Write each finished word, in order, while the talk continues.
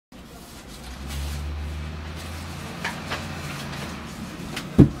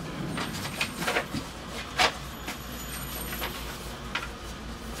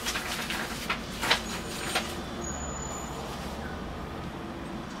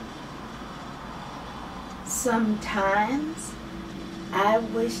Sometimes I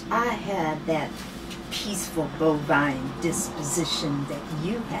wish I had that peaceful bovine disposition that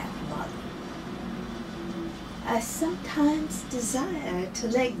you have, LaLi. I sometimes desire to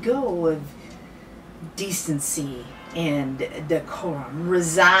let go of decency and decorum,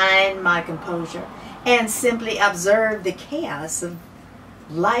 resign my composure, and simply observe the chaos of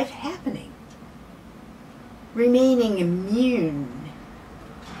life happening, remaining immune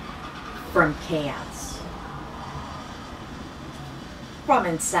from chaos. From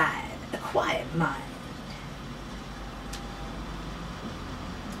inside a quiet mind.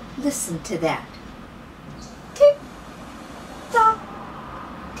 Listen to that. Tick tock,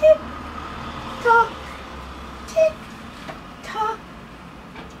 tick tock, tick tock.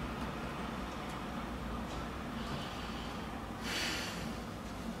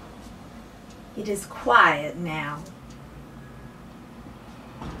 It is quiet now.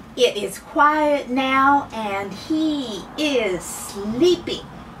 It is quiet now, and he is sleeping.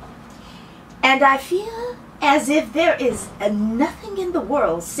 And I feel as if there is nothing in the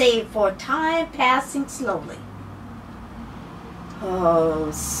world save for time passing slowly. Oh,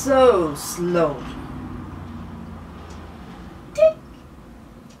 so slowly. Tick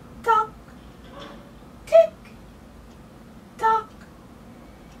tock, tick tock,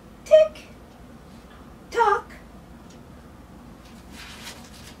 tick tock.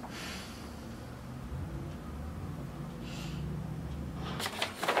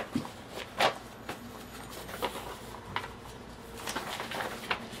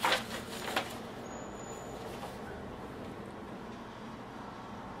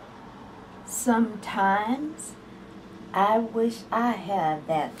 Sometimes I wish I had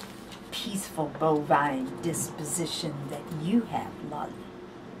that peaceful bovine disposition that you have, LaLi.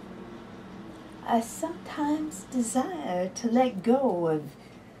 I sometimes desire to let go of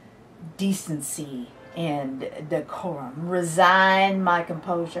decency and decorum, resign my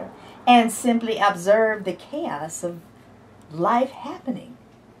composure, and simply observe the chaos of life happening,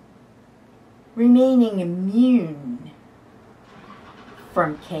 remaining immune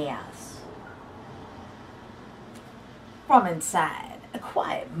from chaos. From inside a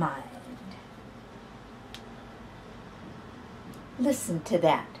quiet mind. Listen to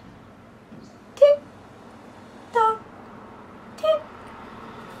that. Tick tock, tick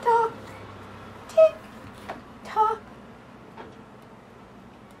tock, tick tock.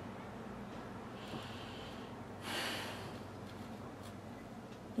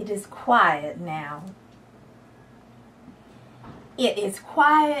 It is quiet now. It is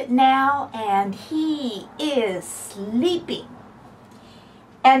quiet now, and he is sleeping.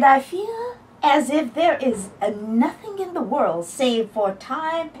 And I feel as if there is nothing in the world save for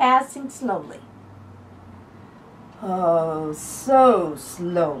time passing slowly. Oh, so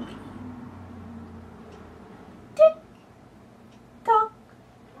slowly.